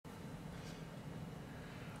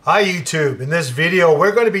Hi YouTube. In this video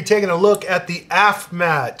we're going to be taking a look at the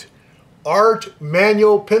AFMAT Art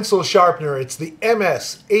Manual Pencil Sharpener. It's the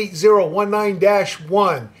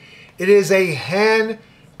MS8019-1. It is a hand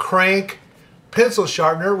crank pencil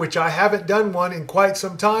sharpener, which I haven't done one in quite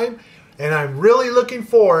some time, and I'm really looking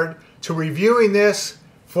forward to reviewing this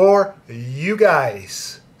for you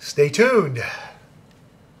guys. Stay tuned.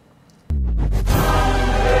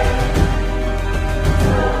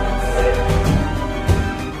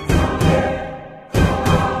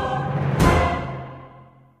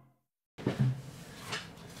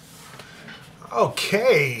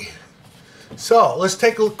 Okay, so let's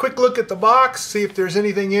take a quick look at the box, see if there's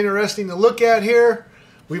anything interesting to look at here.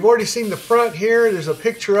 We've already seen the front here. There's a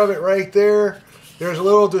picture of it right there. There's a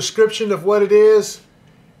little description of what it is.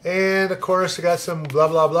 And of course, I got some blah,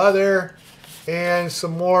 blah, blah there. And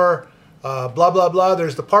some more blah, blah, blah.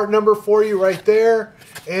 There's the part number for you right there.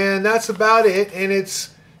 And that's about it. And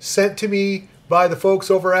it's sent to me by the folks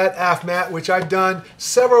over at AFMAT, which I've done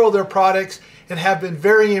several of their products and have been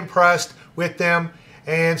very impressed with them,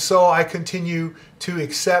 and so I continue to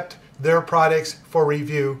accept their products for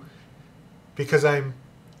review because I'm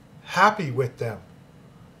happy with them.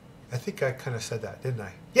 I think I kind of said that, didn't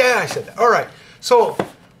I? Yeah, I said that. All right, so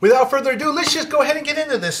without further ado, let's just go ahead and get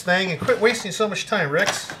into this thing and quit wasting so much time,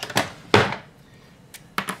 Rix.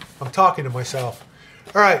 I'm talking to myself.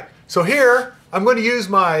 All right, so here I'm going to use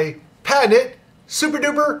my patented super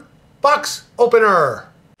duper box opener.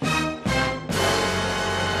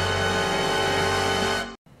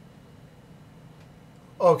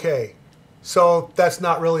 Okay, so that's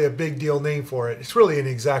not really a big deal name for it. It's really an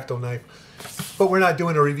X-Acto knife, but we're not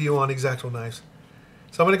doing a review on X-Acto knives.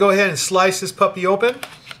 So I'm going to go ahead and slice this puppy open,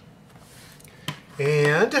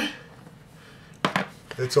 and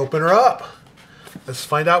let's open her up. Let's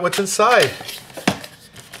find out what's inside.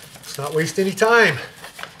 Let's not waste any time.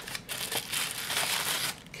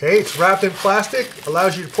 Okay, it's wrapped in plastic,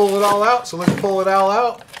 allows you to pull it all out, so let's pull it all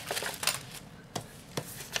out.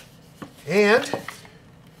 And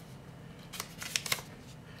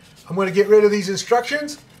I'm going to get rid of these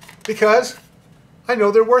instructions because I know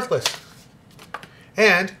they're worthless.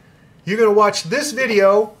 And you're going to watch this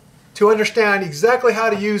video to understand exactly how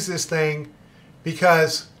to use this thing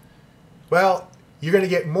because, well, you're going to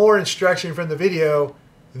get more instruction from the video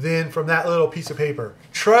than from that little piece of paper.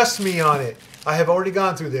 Trust me on it. I have already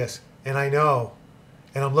gone through this, and I know.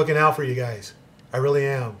 And I'm looking out for you guys. I really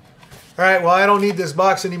am. All right, well, I don't need this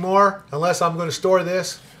box anymore unless I'm going to store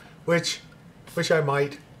this, which I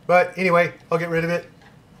might. But anyway, I'll get rid of it.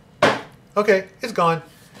 Okay, it's gone.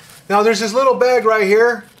 Now there's this little bag right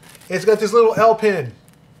here. It's got this little L pin.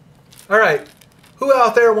 All right, who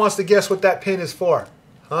out there wants to guess what that pin is for?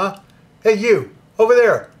 Huh? Hey, you, over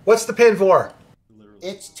there. What's the pin for?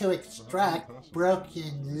 It's to extract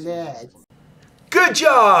broken lead. Good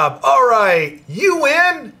job. All right, you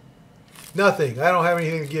win. Nothing. I don't have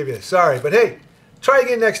anything to give you. Sorry, but hey, try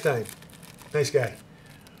again next time. Nice guy.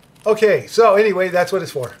 Okay, so anyway, that's what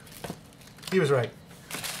it's for. He was right.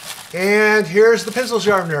 And here's the pencil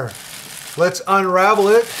sharpener. Let's unravel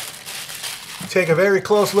it. Take a very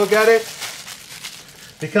close look at it.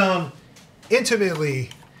 Become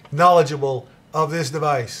intimately knowledgeable of this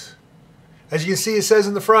device. As you can see, it says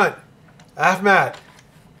in the front, AFMAT.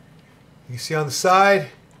 You can see on the side,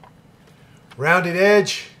 rounded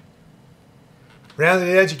edge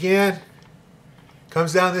again.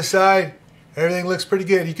 Comes down this side. Everything looks pretty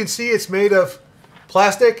good. You can see it's made of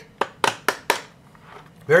plastic.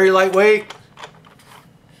 Very lightweight.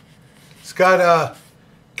 It's got a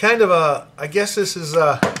kind of a, I guess this is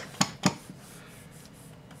a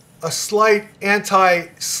slight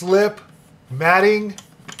anti-slip matting.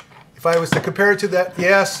 If I was to compare it to that,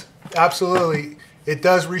 yes, absolutely. It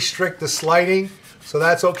does restrict the sliding, so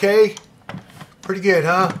that's okay. Pretty good,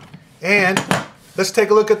 huh? And let's take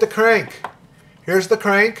a look at the crank. Here's the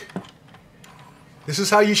crank. This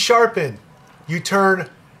is how you sharpen. You turn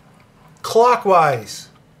clockwise.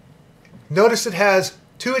 Notice it has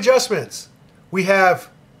two adjustments. We have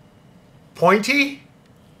pointy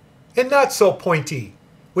and not so pointy,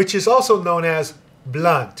 which is also known as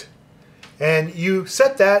blunt. And you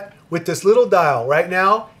set that with this little dial. Right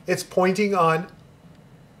now, it's pointing on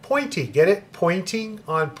pointy. Get it? Pointing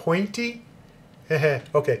on pointy.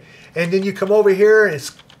 Okay. And then you come over here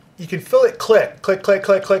and you can feel it click, click, click,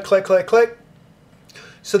 click, click, click, click, click.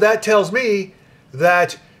 So that tells me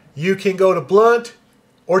that you can go to blunt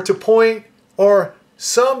or to point or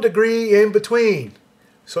some degree in between.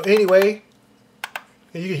 So anyway,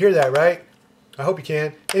 you can hear that, right? I hope you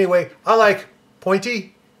can. Anyway, I like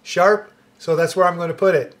pointy, sharp, so that's where I'm going to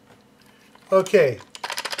put it. Okay.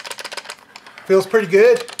 Feels pretty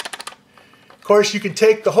good. Of course, you can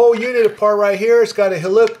take the whole unit apart right here. It's got a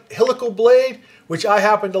helical blade, which I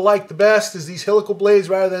happen to like the best, is these helical blades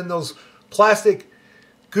rather than those plastic,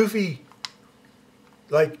 goofy,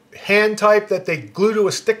 like hand type that they glue to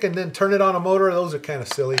a stick and then turn it on a motor. Those are kind of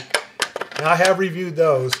silly. And I have reviewed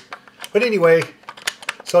those. But anyway,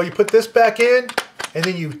 so you put this back in and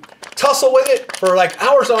then you tussle with it for like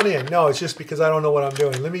hours on end. No, it's just because I don't know what I'm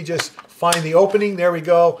doing. Let me just find the opening. There we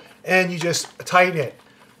go. And you just tighten it.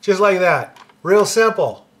 Just like that. Real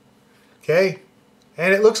simple. Okay.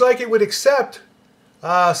 And it looks like it would accept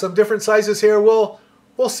some different sizes here. We'll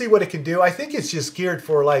see what it can do. I think it's just geared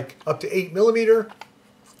for like up to 8mm.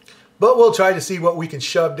 But we'll try to see what we can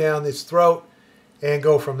shove down its throat and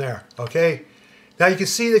go from there. Okay. Now you can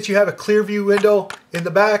see that you have a clear view window in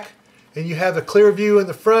the back and you have a clear view in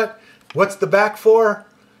the front. What's the back for?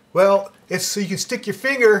 Well, it's so you can stick your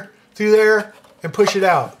finger through there and push it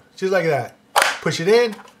out. Just like that. Push it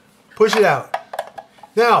in, push it out.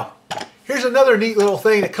 Now, here's another neat little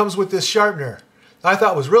thing that comes with this sharpener I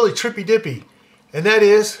thought was really trippy dippy. And that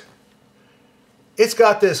is, it's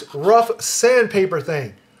got this rough sandpaper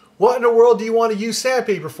thing. What in the world do you want to use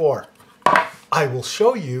sandpaper for? I will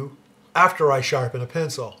show you after I sharpen a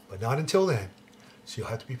pencil, but not until then. So you'll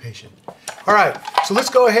have to be patient. All right, so let's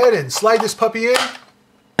go ahead and slide this puppy in.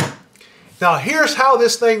 Now here's how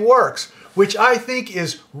this thing works, which I think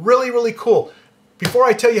is really, really cool. Before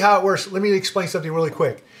I tell you how it works, let me explain something really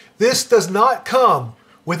quick. This does not come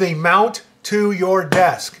with a mount to your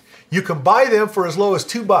desk. You can buy them for as low as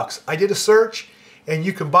 $2. I did a search and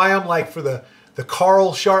you can buy them like for the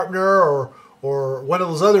Carl sharpener or one of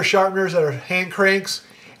those other sharpeners that are hand cranks,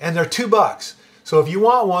 and they're $2. So if you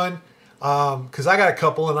want one, because I got a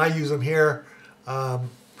couple and I use them here,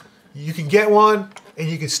 you can get one and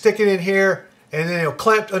you can stick it in here and then it'll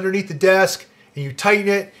clamp underneath the desk and you tighten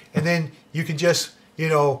it and then you can just, you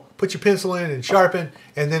know, put your pencil in and sharpen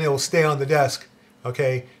and then it will stay on the desk.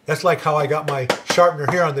 Okay, that's like how I got my sharpener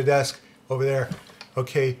here on the desk over there.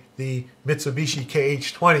 Okay, the Mitsubishi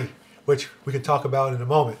KH20, which we can talk about in a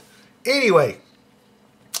moment. Anyway,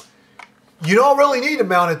 you don't really need to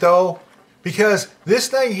mount it though, because this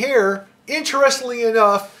thing here, interestingly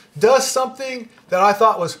enough, does something that I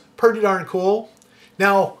thought was pretty darn cool.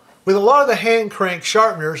 Now, with a lot of the hand crank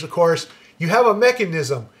sharpeners, of course, you have a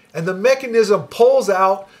mechanism, and the mechanism pulls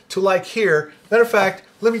out to like here. Matter of fact,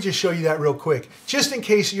 let me just show you that real quick, just in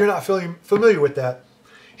case you're not familiar with that.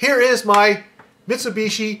 Here is my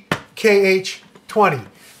Mitsubishi KH20.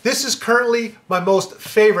 This is currently my most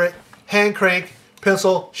favorite hand crank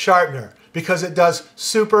pencil sharpener because it does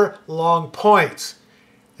super long points.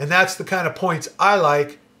 And that's the kind of points I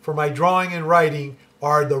like for my drawing and writing,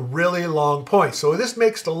 are the really long points. So this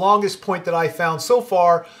makes the longest point that I found so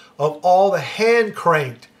far of all the hand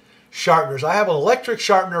cranked sharpeners. I have an electric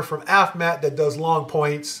sharpener from AFMAT that does long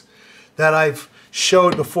points that I've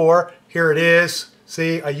showed before. Here it is.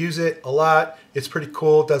 See, I use it a lot. It's pretty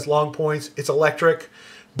cool. It does long points. It's electric.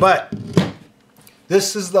 But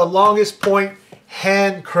this is the longest point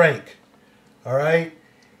hand crank. All right.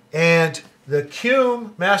 And the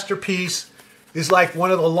Cume Masterpiece is like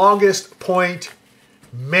one of the longest point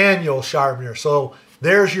manual sharpeners. So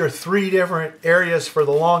there's your 3 different areas for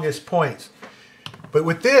the longest points. But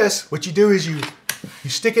with this, what you do is you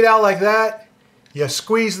stick it out like that, you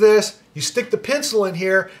squeeze this, you stick the pencil in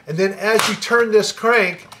here, and then as you turn this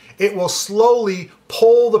crank, it will slowly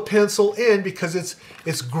pull the pencil in because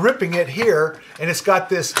it's gripping it here, and it's got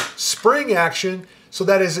this spring action so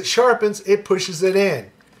that as it sharpens, it pushes it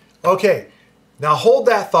in. Okay, now hold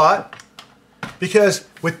that thought, because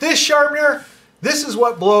with this sharpener, this is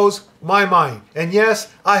what blows my mind. And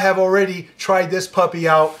yes, I have already tried this puppy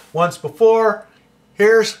out once before.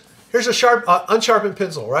 Here's a sharp, unsharpened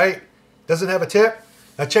pencil, right? Doesn't have a tip.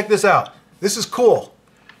 Now check this out. This is cool.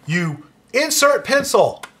 You insert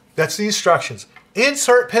pencil. That's the instructions.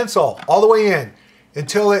 Insert pencil all the way in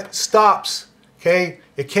until it stops. Okay?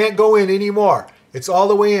 It can't go in anymore. It's all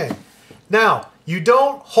the way in. Now, you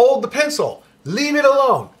don't hold the pencil. Leave it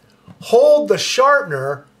alone. Hold the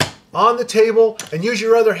sharpener on the table and use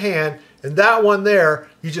your other hand, and that one there,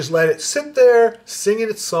 you just let it sit there, singing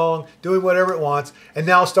its song, doing whatever it wants, and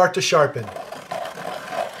now start to sharpen.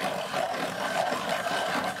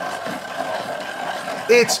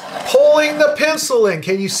 It's pulling the pencil in.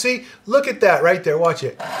 Can you see? Look at that right there. Watch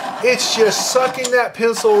it. It's just sucking that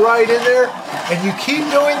pencil right in there, and you keep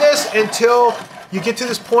doing this until you get to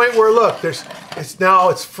this point where, look,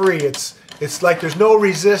 it's free. It's like there's no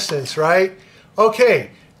resistance, right?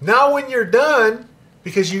 Okay. Now when you're done,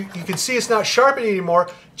 because you can see it's not sharpening anymore,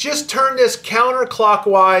 just turn this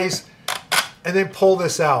counterclockwise and then pull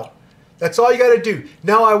this out. That's all you got to do.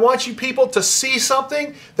 Now I want you people to see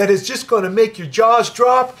something that is just going to make your jaws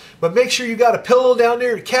drop, but make sure you got a pillow down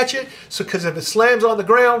there to catch it, so because if it slams on the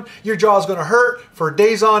ground, your jaw's going to hurt for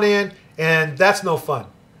days on end, and that's no fun.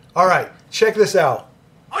 All right, check this out.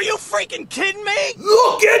 Are you freaking kidding me?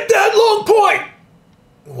 Look at that long point!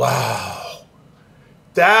 Wow.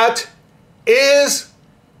 That is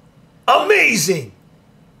amazing.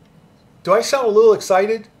 Do I sound a little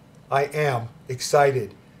excited? I am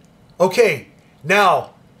excited. Okay,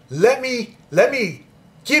 now let me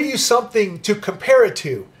give you something to compare it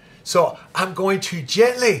to. So I'm going to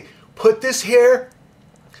gently put this here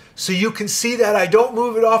so you can see that I don't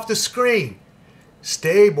move it off the screen.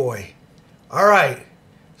 Stay, boy. All right.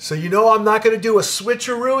 So you know I'm not going to do a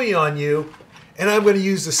switcheroo on you, and I'm going to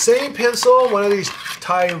use the same pencil, one of these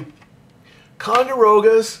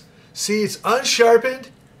Ticonderogas. See, it's unsharpened.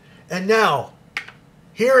 And now,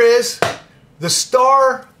 here is the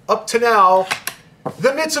star up to now, the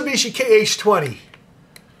Mitsubishi KH20,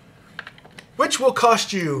 which will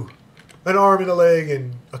cost you an arm and a leg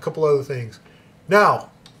and a couple other things. Now,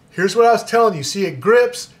 here's what I was telling you. See, it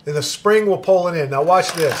grips and the spring will pull it in. Now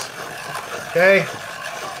watch this. Okay?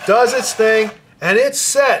 Does its thing, and it's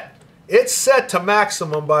set. It's set to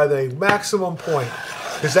maximum by the maximum point,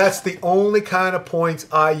 because that's the only kind of points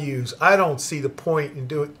I use. I don't see the point in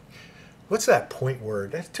doing. What's that point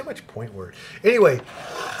word? That's too much point word. Anyway,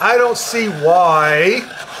 I don't see why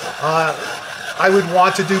I would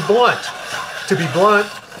want to do blunt. To be blunt.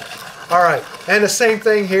 All right. And the same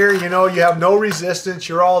thing here. You know, you have no resistance.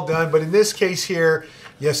 You're all done. But in this case here,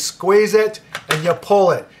 you squeeze it and you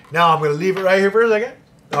pull it. Now I'm going to leave it right here for a second.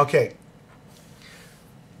 Okay.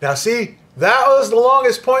 Now see, that was the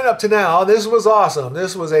longest point up to now. This was awesome.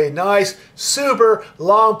 This was a nice, super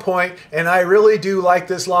long point. And I really do like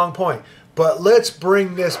this long point. But let's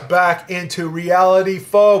bring this back into reality,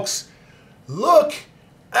 folks. Look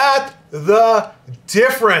at the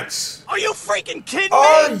difference. Are you freaking kidding me?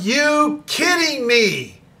 Are you kidding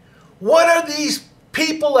me? What are these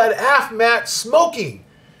people at AFMAT smoking?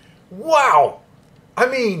 Wow. I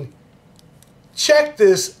mean, check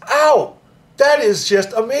this out. That is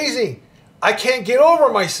just amazing. I can't get over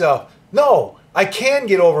myself. No, I can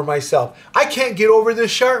get over myself. I can't get over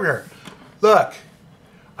this sharpener. Look.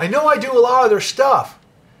 I know I do a lot of their stuff,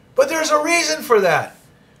 but there's a reason for that.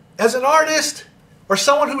 As an artist, or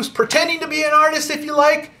someone who's pretending to be an artist, if you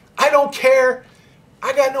like, I don't care.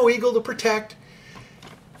 I got no ego to protect.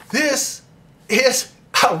 This is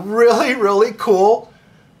a really, really cool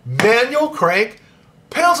manual crank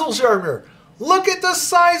pencil sharpener. Look at the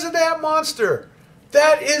size of that monster.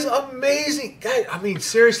 That is amazing. God, I mean,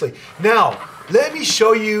 seriously. Now, let me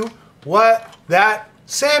show you what that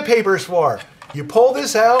sandpaper is for. You pull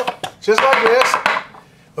this out, just like this,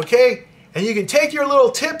 okay? And you can take your little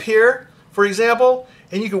tip here, for example,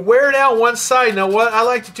 and you can wear it out one side. Now, what I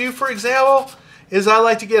like to do, for example, is I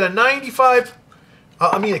like to get a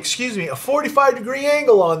 45-degree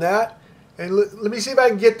angle on that. And let me see if I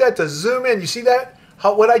can get that to zoom in. You see that?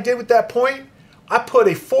 What I did with that point? I put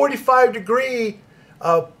a 45-degree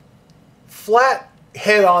flat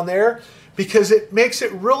head on there because it makes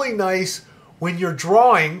it really nice when you're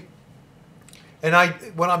drawing. And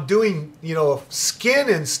when I'm doing, you know, skin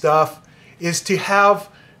and stuff, is to have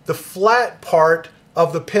the flat part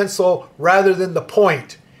of the pencil rather than the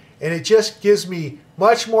point. And it just gives me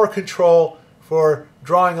much more control for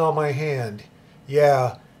drawing on my hand.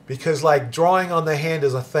 Yeah, because like drawing on the hand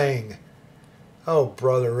is a thing. Oh,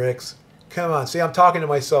 brother Rix. Come on, see, I'm talking to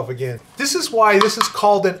myself again. This is why this is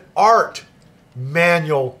called an art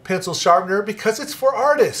manual pencil sharpener, because it's for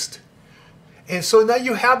artists. And so now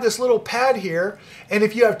you have this little pad here, and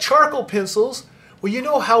if you have charcoal pencils, well, you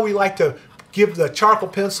know how we like to give the charcoal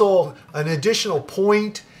pencil an additional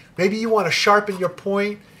point. Maybe you want to sharpen your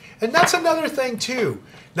point. And that's another thing too.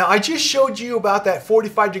 Now I just showed you about that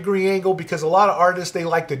 45-degree angle because a lot of artists, they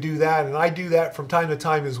like to do that, and I do that from time to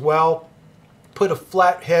time as well. Put a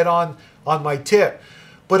flat head on my tip.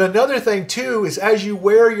 But another thing too is as you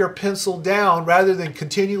wear your pencil down, rather than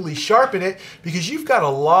continually sharpen it, because you've got a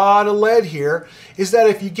lot of lead here, is that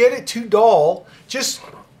if you get it too dull, just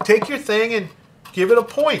take your thing and give it a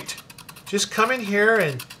point. Just come in here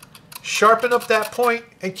and sharpen up that point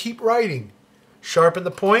and keep writing. Sharpen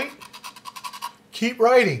the point, keep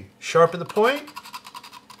writing. Sharpen the point,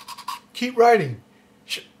 keep writing.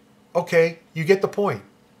 Okay, you get the point.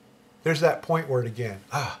 There's that point word again.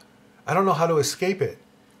 I don't know how to escape it.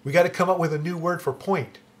 We got to come up with a new word for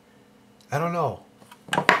point. I don't know.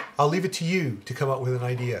 I'll leave it to you to come up with an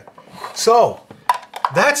idea. So,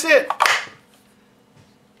 that's it.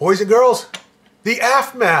 Boys and girls, the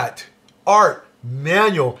AFMAT Art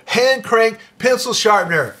manual hand crank pencil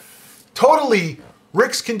sharpener. Totally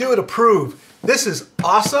RixCanDoIt approved. This is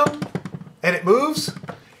awesome, and it moves,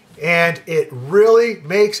 and it really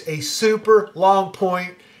makes a super long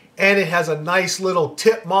point, and it has a nice little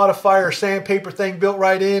tip modifier sandpaper thing built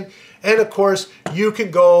right in. And of course, you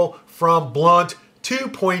can go from blunt to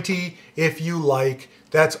pointy if you like.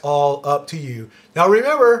 That's all up to you. Now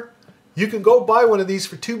remember, you can go buy one of these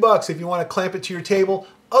for $2 if you want to clamp it to your table.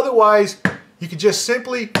 Otherwise, you can just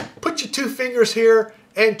simply put your 2 fingers here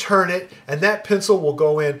and turn it, and that pencil will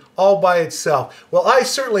go in all by itself. Well, I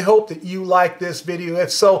certainly hope that you like this video.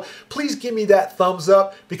 If so, please give me that thumbs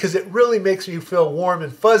up because it really makes me feel warm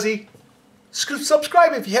and fuzzy.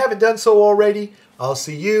 Subscribe if you haven't done so already. I'll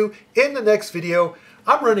see you in the next video.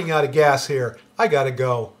 I'm running out of gas here. I gotta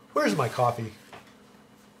go. Where's my coffee?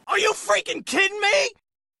 Are you freaking kidding me?